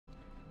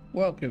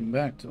Welcome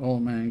back to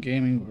Oldman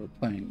Gaming. We're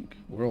playing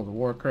World of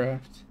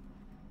Warcraft,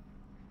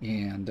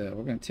 and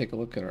we're going to take a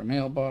look at our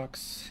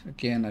mailbox.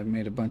 Again, I've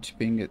made a bunch of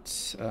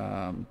ingots,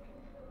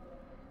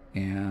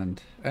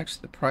 and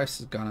actually the price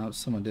has gone up.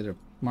 Someone did a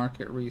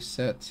market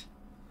reset,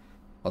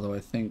 although I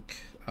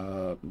think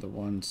the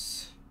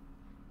ones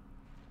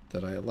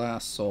that I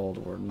last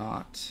sold were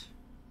not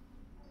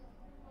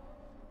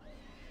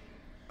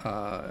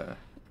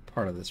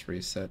part of this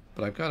reset,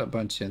 but I've got a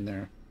bunch in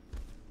there,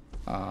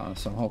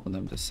 so I'm hoping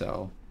them to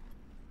sell.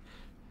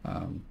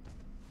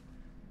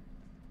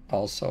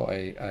 Also,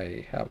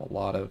 I have a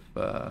lot of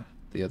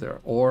the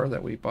other ore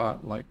that we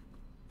bought like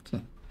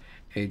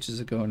ages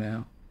ago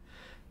now.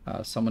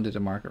 Someone did a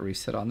market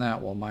reset on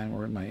that while mine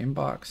were in my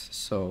inbox.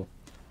 So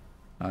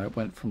it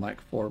went from like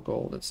 4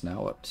 gold. It's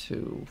now up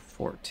to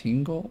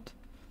 14 gold.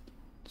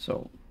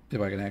 So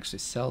if I can actually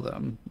sell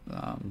them,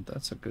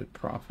 that's a good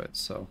profit.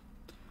 So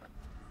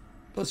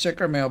let's check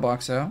our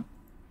mailbox out.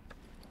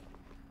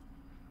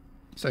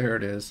 So here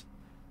it is.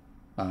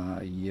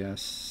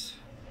 Yes.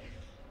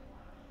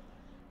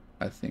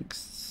 I think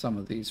some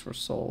of these were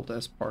sold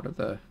as part of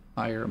the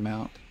higher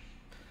amount.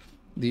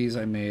 These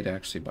I made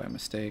actually by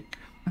mistake.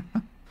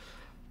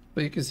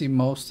 But you can see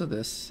most of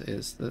this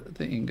is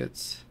the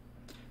ingots.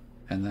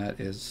 And that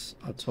is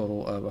a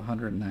total of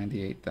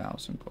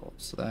 198,000 gold.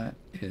 So that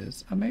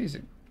is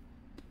amazing.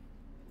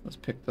 Let's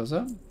pick those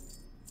up.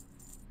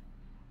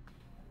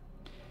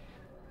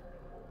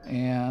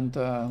 And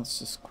let's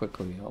just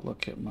quickly, I'll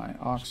look at my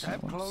auction.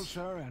 Step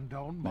closer and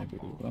don't maybe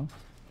we will.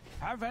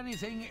 Have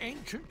anything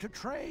ancient to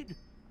trade?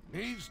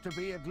 Needs to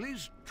be at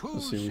least 2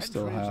 Let's see, we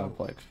still have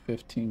like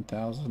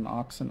 15,000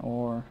 oxen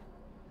ore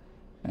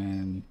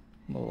and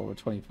a little over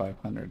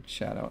 2,500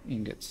 shadow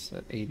ingots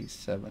at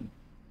 87.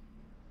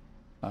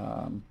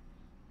 I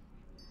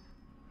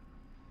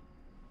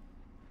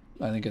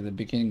think at the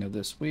beginning of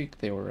this week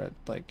they were at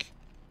like,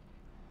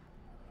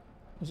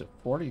 was it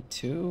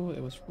 42?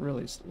 It was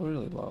really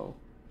low.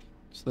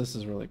 So this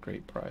is a really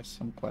great price.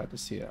 I'm glad to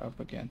see it up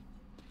again.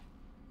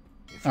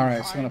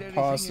 Alright, so I'm going to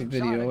pause the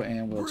video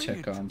and we'll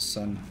check on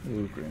Sun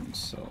Wugrin.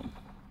 So,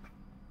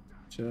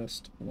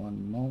 just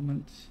one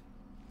moment.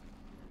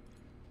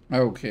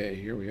 Okay,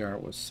 here we are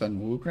with Sun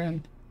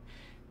Wugrin.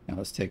 Now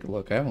let's take a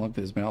look. I haven't looked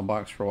at his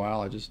mailbox for a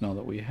while. I just know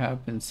that we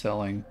have been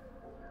selling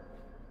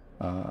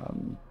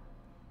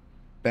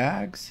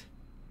bags.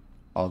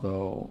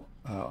 Although,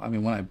 I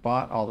mean, when I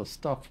bought all the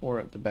stuff for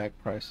it, the bag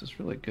price was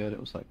really good. It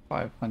was like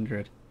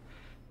 500.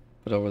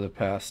 But over the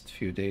past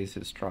few days,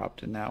 it's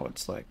dropped, and now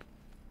it's like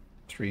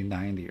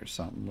 390 or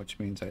something, which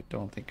means I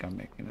don't think I'm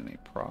making any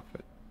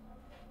profit.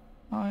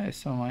 I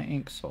saw my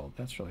ink sold.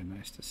 That's really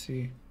nice to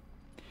see.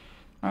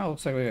 Alright,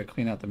 looks like we gotta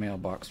clean out the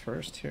mailbox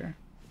first here.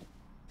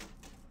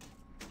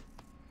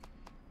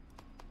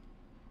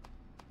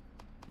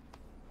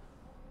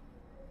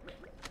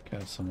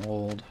 Got some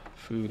old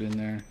food in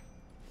there.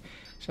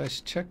 So I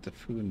should check the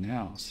food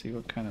now, see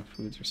what kind of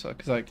foods are selling.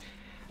 Because like,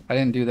 I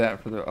didn't do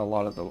that for a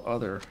lot of the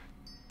other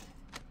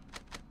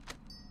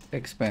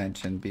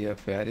expansion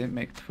BFA. I didn't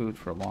make food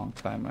for a long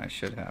time, and I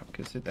should have,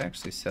 because it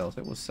actually sells.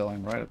 It was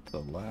selling right up to the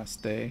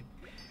last day.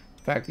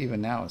 In fact,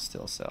 even now it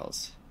still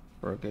sells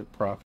for a good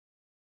profit.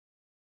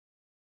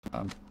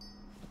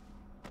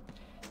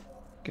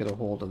 Get a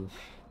hold of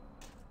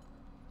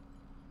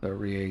the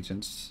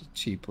reagents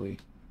cheaply.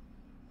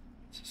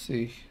 So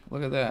see,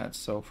 look at that.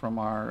 So from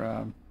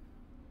our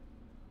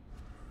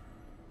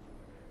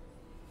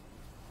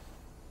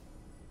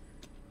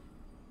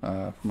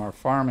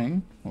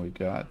farming, we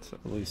got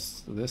at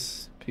least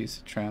this piece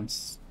of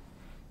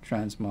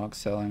transmog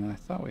selling. I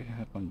thought we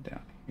had one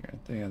down here.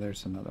 Yeah,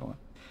 there's another one.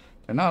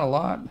 They're not a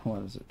lot.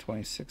 What is it,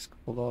 26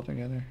 gold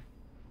altogether?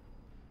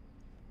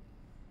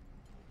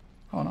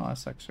 Oh no,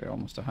 that's actually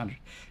almost 100.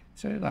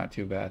 So it's not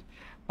too bad.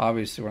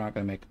 Obviously, we're not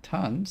going to make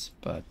tons,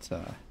 but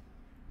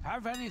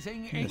have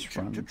anything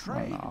ancient to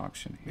trade? Run an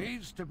auction here.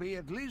 Needs to be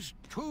at least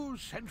 2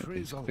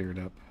 centuries old. Cleared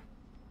up.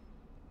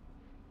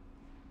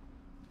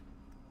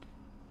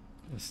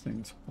 This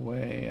thing's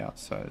way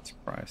outside its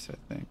price, I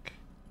think.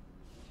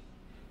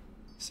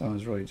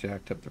 Someone's really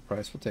jacked up the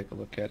price. We'll take a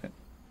look at it.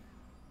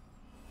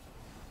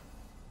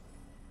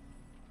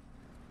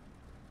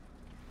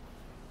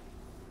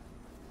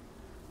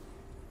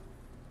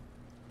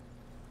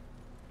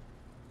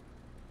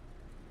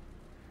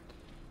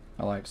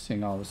 I like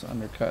seeing all this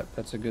undercut.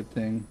 That's a good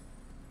thing.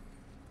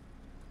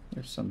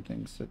 There's some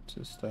things that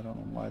just, I don't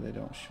know why they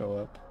don't show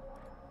up.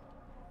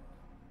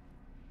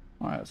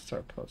 Alright, let's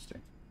start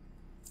posting.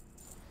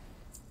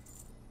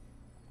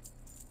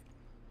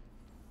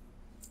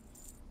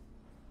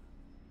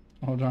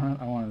 Oh darn it,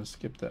 I wanted to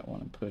skip that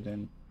one and put it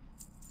in.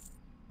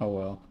 Oh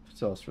well, if it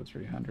sells for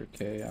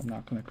 300k, I'm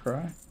not gonna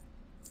cry.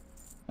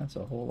 That's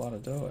a whole lot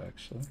of dough,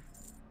 actually.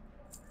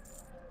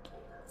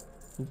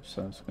 Oops,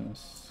 I was gonna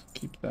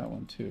keep that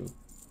one too.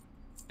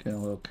 Getting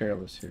a little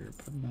careless here,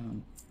 but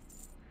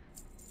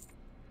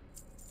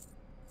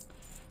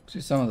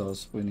see, some of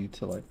those we need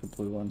to, like the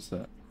blue ones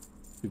that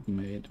we've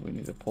made, we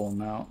need to pull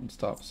them out and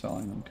stop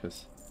selling them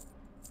because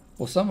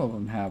Well, some of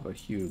them have a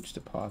huge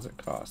deposit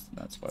cost, and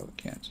that's why we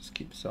can't just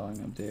keep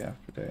selling them day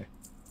after day.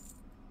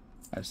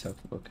 I just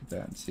have to look at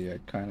that and see. I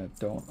kind of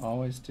don't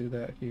always do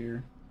that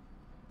here.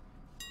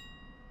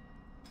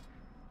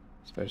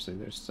 Especially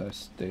there's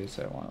just days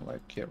I want to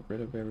like get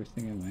rid of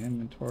everything in my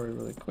inventory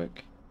really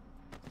quick.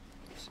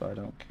 So I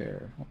don't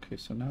care. Okay,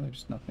 so now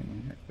there's nothing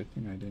in here. Good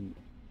thing I didn't.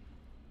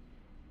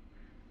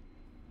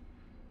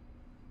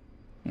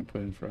 I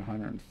put in for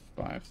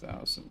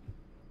 105,000.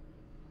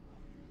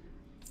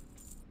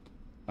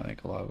 I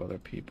think a lot of other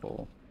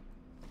people,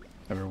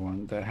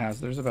 everyone that has,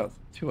 there's about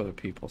 2 other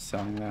people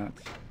selling that.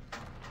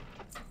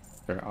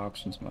 Their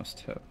auctions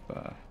must have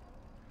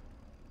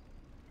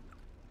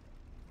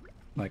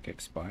like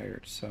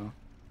expired, so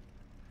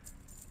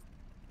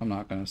I'm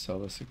not gonna sell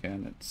this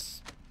again.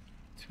 It's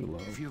too low.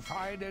 If you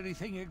find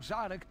anything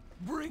exotic,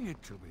 bring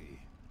it to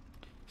me.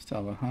 Still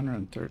have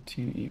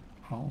 113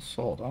 all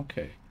sold.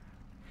 Okay.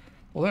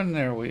 Well, then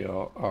there we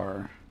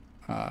are.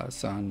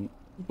 Son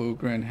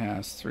Woogrin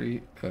has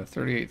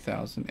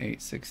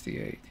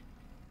 38,868.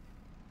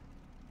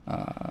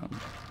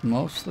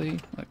 Mostly,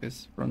 like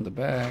this from the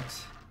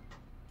bags.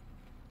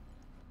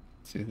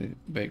 See the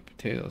baked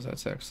potatoes.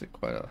 That's actually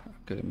quite a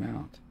good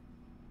amount.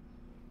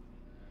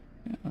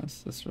 Yeah,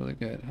 that's really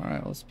good. All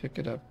right, let's pick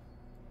it up.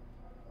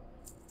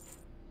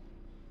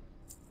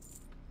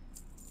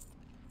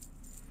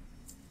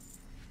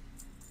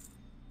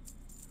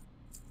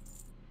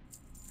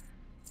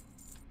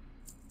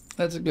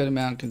 That's a good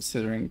amount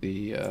considering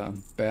the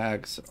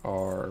bags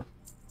are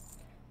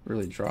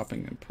really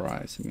dropping in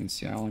price. I mean,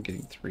 see, I'm only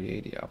getting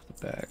 380 off the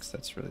bags.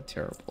 That's really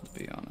terrible, to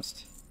be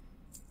honest.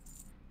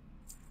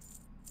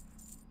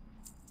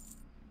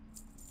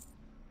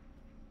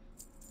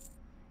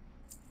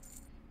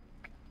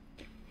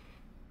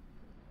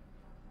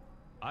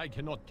 I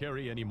cannot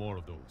carry any more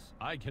of those.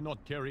 I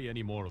cannot carry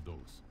any more of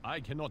those.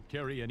 I cannot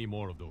carry any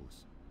more of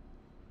those.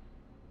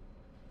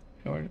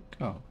 Where'd it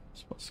go?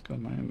 It's supposed to go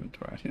in my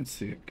inventory. I didn't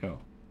see it go.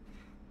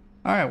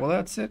 Alright, well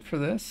that's it for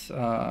this.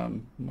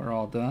 We're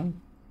all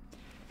done.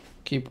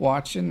 Keep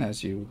watching.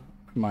 As you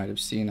might have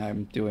seen,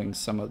 I'm doing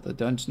some of the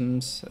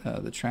dungeons,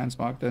 the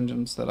transmog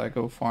dungeons that I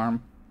go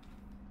farm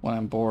when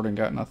I'm bored and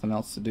got nothing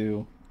else to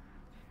do.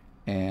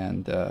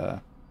 And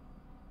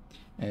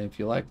if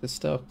you like this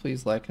stuff,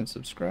 please like and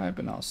subscribe,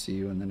 and I'll see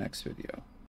you in the next video.